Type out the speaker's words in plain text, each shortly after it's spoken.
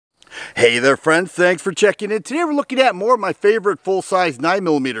Hey there friends, thanks for checking in. Today we're looking at more of my favorite full-size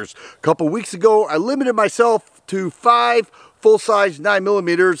 9mm. A couple weeks ago I limited myself to 5 full-size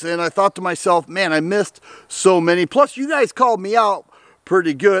 9mm and I thought to myself, man, I missed so many. Plus you guys called me out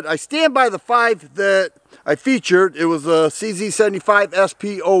pretty good. I stand by the 5 that I featured. It was a CZ75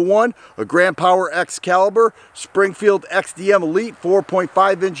 SP01, a Grand Power X caliber, Springfield XDM Elite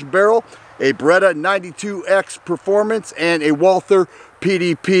 4.5 inch barrel, a Beretta 92X Performance, and a Walther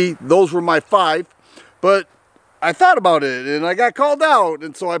PDP. Those were my 5, but I thought about it and I got called out,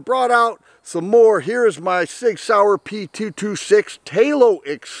 and so I brought out some more. Here is my Sig Sauer P226 Halo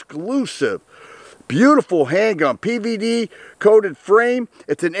exclusive. Beautiful handgun, PVD coated frame.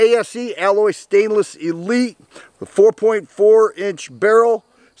 It's an ASE alloy stainless elite with 4.4 inch barrel,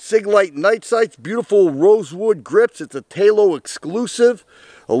 Siglite night sights, beautiful rosewood grips. It's a Halo exclusive,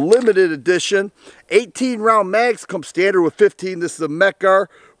 a limited edition. 18 round mags come standard with 15. This is a Mekar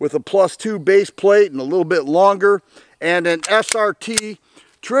with a +2 base plate and a little bit longer, and an SRT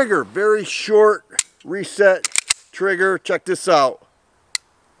trigger, very short reset trigger. Check this out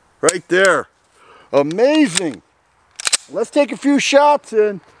right there. Amazing. Let's take a few shots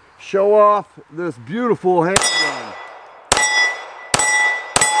and show off this beautiful handgun.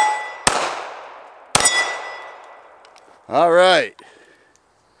 All right.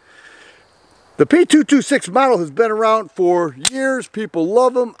 The P226 model has been around for years. People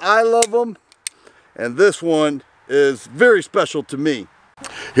love them. I love them. And this one is very special to me.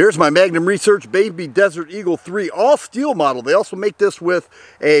 Here's my Magnum Research Baby Desert Eagle 3 all steel model. They also make this with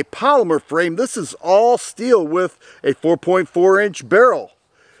a polymer frame. This is all steel with a 4.4 inch barrel.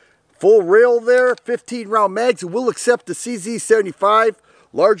 Full rail there, 15 round mags. It will accept the CZ75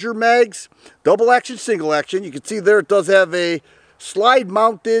 larger mags. Double action, single action. You can see there it does have a slide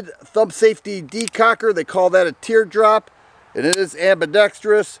mounted thumb safety decocker. They call that a teardrop, and it is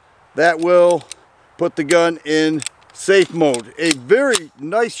ambidextrous. That will put the gun in safe mode. A very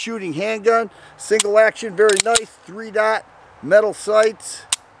nice shooting handgun, single action, very nice, 3-dot metal sights,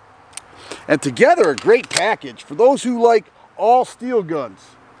 and together a great package for those who like all steel guns.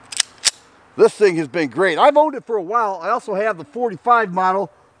 This thing has been great. I've owned it for a while. I also have the 45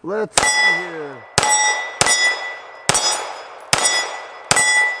 model. Let's see here.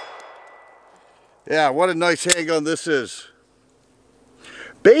 Yeah, what a nice handgun this is.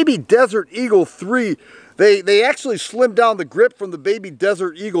 Baby Desert Eagle 3. They actually slimmed down the grip from the Baby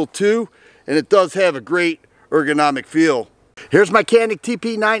Desert Eagle 2, and it does have a great ergonomic feel. Here's my Canik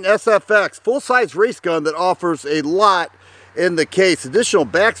TP9 SFX, full-size race gun that offers a lot in the case. Additional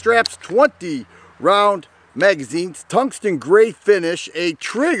back straps, 20 round magazines, tungsten gray finish, a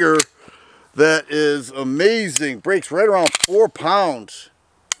trigger that is amazing, breaks right around 4 pounds.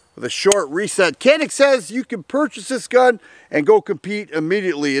 With a short reset. Canik says you can purchase this gun and go compete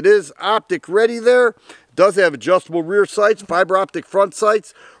immediately. It is optic ready there. It does have adjustable rear sights, fiber optic front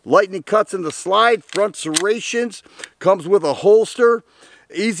sights, lightning cuts in the slide, front serrations, comes with a holster,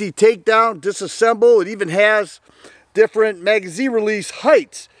 easy takedown, disassemble. It even has different magazine release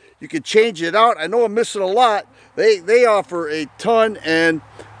heights. You can change it out. I know I'm missing a lot. They offer a ton, and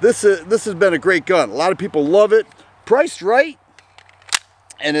this has been a great gun. A lot of people love it. Priced right,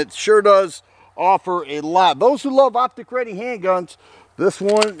 and it sure does offer a lot. Those who love optic ready handguns, this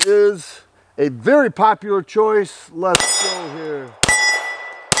one is a very popular choice. Let's go here.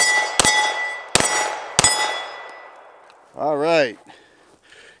 All right.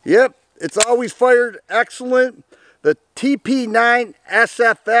 Yep, it's always fired excellent. The TP9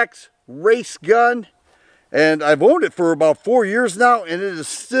 SFX race gun, and I've owned it for about 4 years now, and it is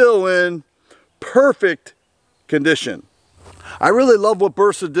still in perfect condition. I really love what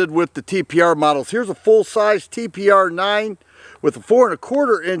Bersa did with the TPR models. Here's a full-size TPR 9 with a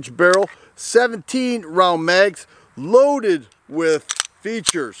 4.25 inch barrel, 17 round mags, loaded with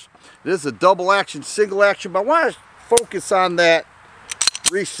features. It is a double action, single action, but I want to focus on that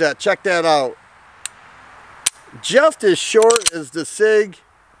reset. Check that out. Just as short as the Sig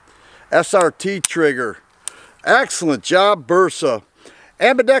SRT trigger. Excellent job, Bersa.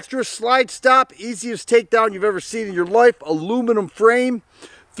 Ambidextrous slide stop, easiest takedown you've ever seen in your life. Aluminum frame,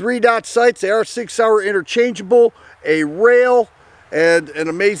 3-dot sights. They are Sig Sauer interchangeable. A rail, and an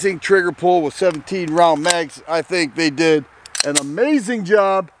amazing trigger pull with 17 round mags. I think they did an amazing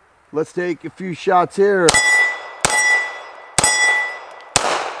job. Let's take a few shots here.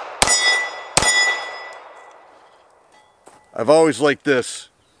 I've always liked this.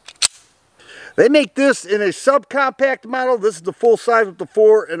 They make this in a subcompact model. This is the full size with the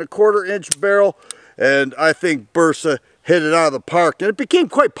 4.25 inch barrel, and I think Bersa hit it out of the park, and it became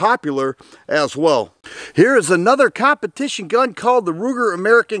quite popular as well. Here is another competition gun called the Ruger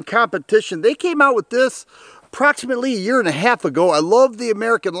American Competition. They came out with this approximately a year and a half ago. I love the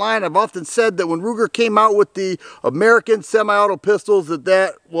American line. I've often said that when Ruger came out with the American semi-auto pistols,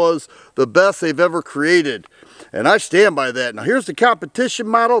 that was the best they've ever created. And I stand by that. Now here's the competition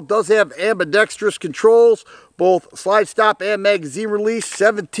model. It does have ambidextrous controls, both slide stop and magazine release,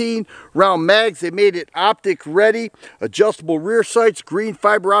 17 round mags. They made it optic ready, adjustable rear sights, green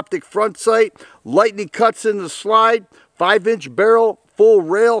fiber optic front sight, lightning cuts in the slide, 5-inch barrel, full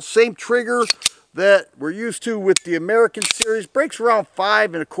rail, same trigger that we're used to with the American series. Brakes around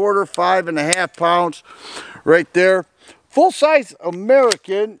 5 1/4, 5.5 pounds right there. Full size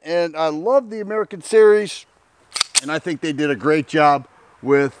American, and I love the American series, and I think they did a great job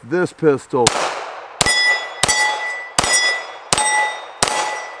with this pistol.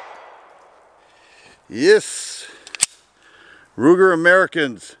 Yes, Ruger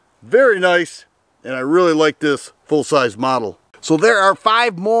Americans, very nice, and I really like this full-size model. So there are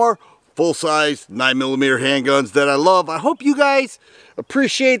 5 more full-size 9mm handguns that I love. I hope you guys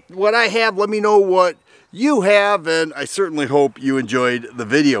appreciate what I have. Let me know what you have, and I certainly hope you enjoyed the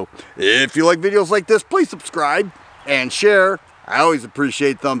video. If you like videos like this, please subscribe and share. I always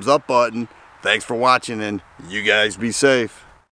appreciate thumbs up button. Thanks for watching, and you guys be safe.